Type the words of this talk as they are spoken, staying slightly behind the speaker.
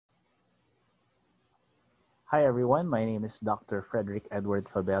Hi everyone, my name is Dr. Frederick Edward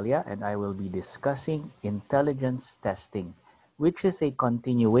Fabella and I will be discussing intelligence testing, which is a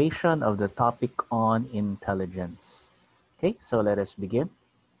continuation of the topic on intelligence. Okay, so let us begin.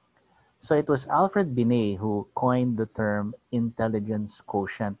 So it was Alfred Binet who coined the term intelligence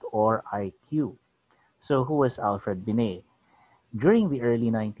quotient or IQ. So who was Alfred Binet? During the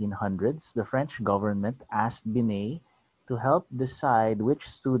early 1900s, the French government asked Binet to help decide which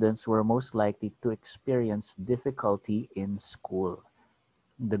students were most likely to experience difficulty in school.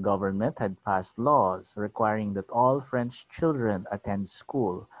 The government had passed laws requiring that all French children attend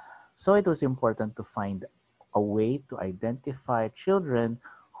school, so it was important to find a way to identify children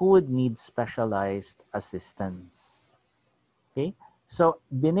who would need specialized assistance. Okay, so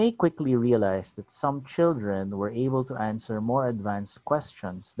Binet quickly realized that some children were able to answer more advanced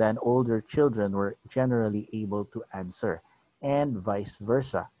questions than older children were generally able to answer, and vice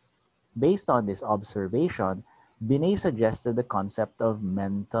versa. Based on this observation, Binet suggested the concept of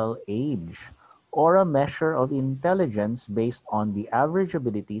mental age, or a measure of intelligence based on the average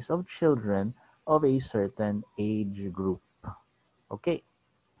abilities of children of a certain age group. Okay,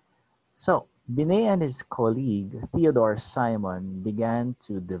 so, Binet and his colleague Theodore Simon began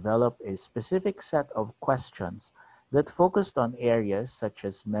to develop a specific set of questions that focused on areas such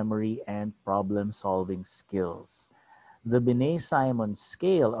as memory and problem-solving skills. The Binet-Simon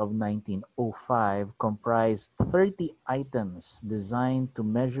scale of 1905 comprised 30 items designed to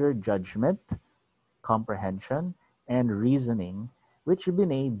measure judgment, comprehension, and reasoning, which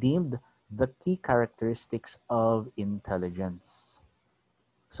Binet deemed the key characteristics of intelligence.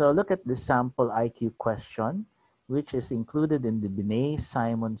 So look at the sample IQ question, which is included in the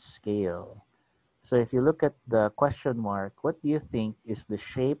Binet-Simon scale. So if you look at the question mark, what do you think is the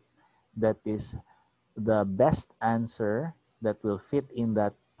shape that is the best answer that will fit in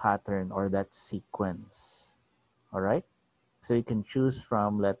that pattern or that sequence? All right. So you can choose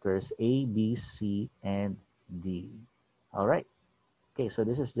from letters A, B, C, and D. All right. Okay, so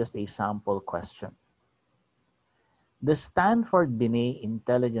this is just a sample question. The Stanford-Binet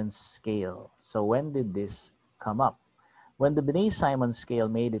intelligence scale. So when did this come up? When the Binet-Simon scale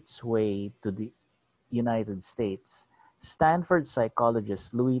made its way to the United States, Stanford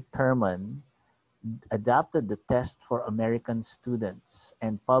psychologist Louis Terman adapted the test for American students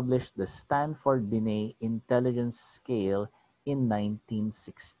and published the Stanford-Binet intelligence scale in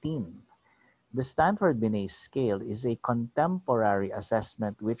 1916. The Stanford-Binet scale is a contemporary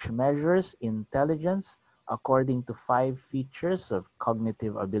assessment which measures intelligence according to 5 features of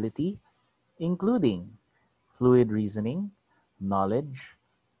cognitive ability, including fluid reasoning, knowledge,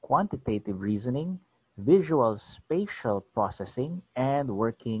 quantitative reasoning, visual spatial processing, and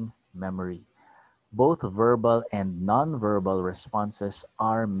working memory. Both verbal and nonverbal responses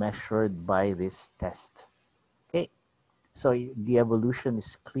are measured by this test. Okay, so the evolution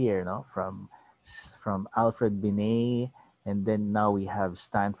is clear, no? From Alfred Binet, and then now we have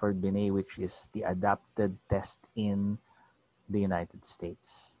Stanford Binet, which is the adapted test in the United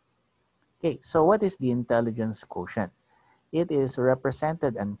States. Okay, so what is the intelligence quotient? It is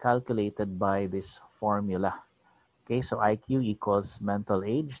represented and calculated by this formula. Okay, so IQ equals mental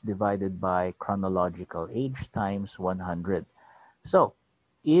age divided by chronological age times 100. So,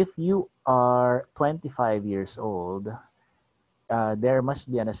 if you are 25 years old, there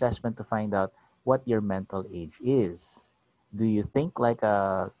must be an assessment to find out what your mental age is. Do you think like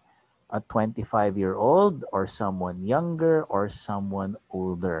a 25-year-old or someone younger or someone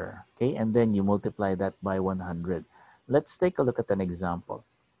older? Okay, and then you multiply that by 100. Let's take a look at an example.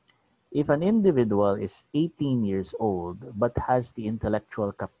 If an individual is 18 years old but has the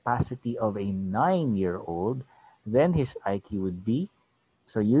intellectual capacity of a 9-year-old, then his IQ would be,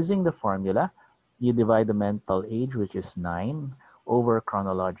 so using the formula, you divide the mental age, which is 9, over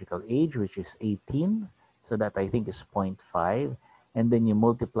chronological age, which is 18. So that I think is 0.5. And then you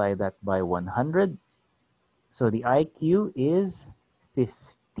multiply that by 100. So the IQ is 50.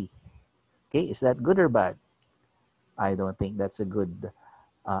 Okay, is that good or bad? I don't think that's a good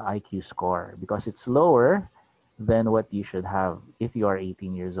IQ score because it's lower than what you should have if you are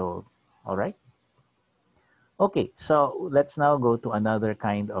 18 years old. All right? Okay, so let's now go to another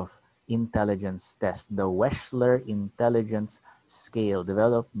kind of intelligence test, the Weschler Intelligence Scale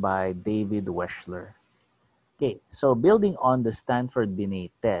developed by David Weschler. Okay, so building on the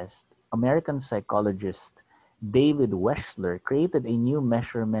Stanford-Binet test, American psychologist David Weschler created a new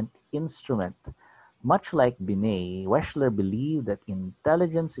measurement instrument. Much like Binet, Weschler believed that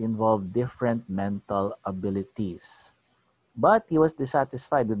intelligence involved different mental abilities. But he was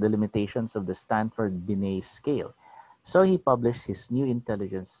dissatisfied with the limitations of the Stanford-Binet scale. So he published his new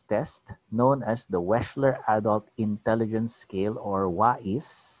intelligence test known as the Weschler Adult Intelligence Scale, or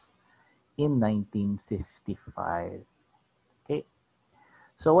WAIS, in 1955. Okay.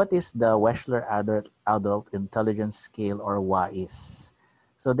 So what is the Weschler Adult Intelligence Scale, or WAIS?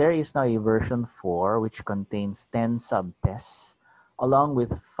 So there is now a version 4 which contains 10 subtests along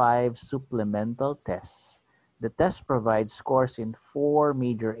with 5 supplemental tests. The test provides scores in 4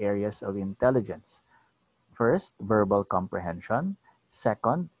 major areas of intelligence. First, verbal comprehension.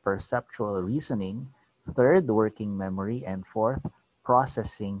 Second, perceptual reasoning. Third, working memory. And fourth,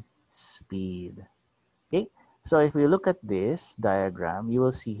 processing speed. Okay, so if we look at this diagram, you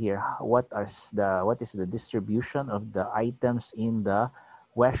will see here what is the distribution of the items in the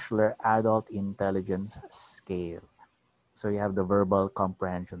Weschler Adult Intelligence Scale. So you have the verbal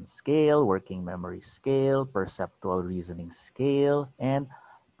comprehension scale, working memory scale, perceptual reasoning scale, and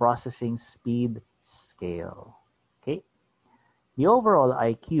processing speed scale. Okay, the overall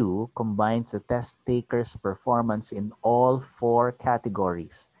IQ combines the test taker's performance in all 4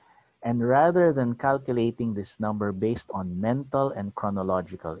 categories. And rather than calculating this number based on mental and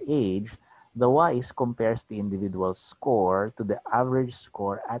chronological age, the WAIS compares the individual's score to the average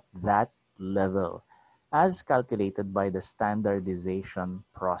score at that level, as calculated by the standardization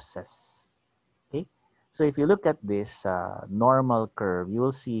process. Okay? So if you look at this normal curve, you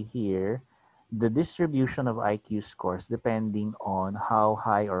will see here the distribution of IQ scores depending on how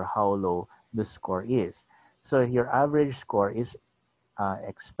high or how low the score is. So if your average score is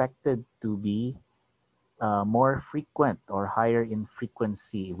expected to be more frequent or higher in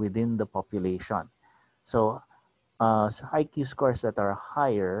frequency within the population. So IQ scores that are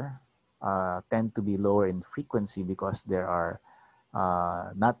higher tend to be lower in frequency because there are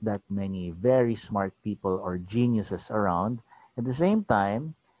not that many very smart people or geniuses around. At the same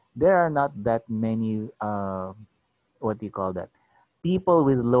time, there are not that many, what do you call that, people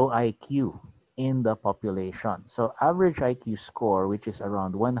with low IQ in the population. So average IQ score, which is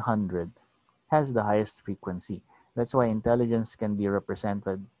around 100, has the highest frequency. That's why intelligence can be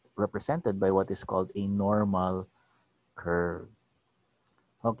represented by what is called a normal curve.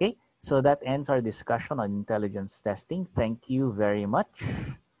 Okay, so that ends our discussion on intelligence testing. Thank you very much.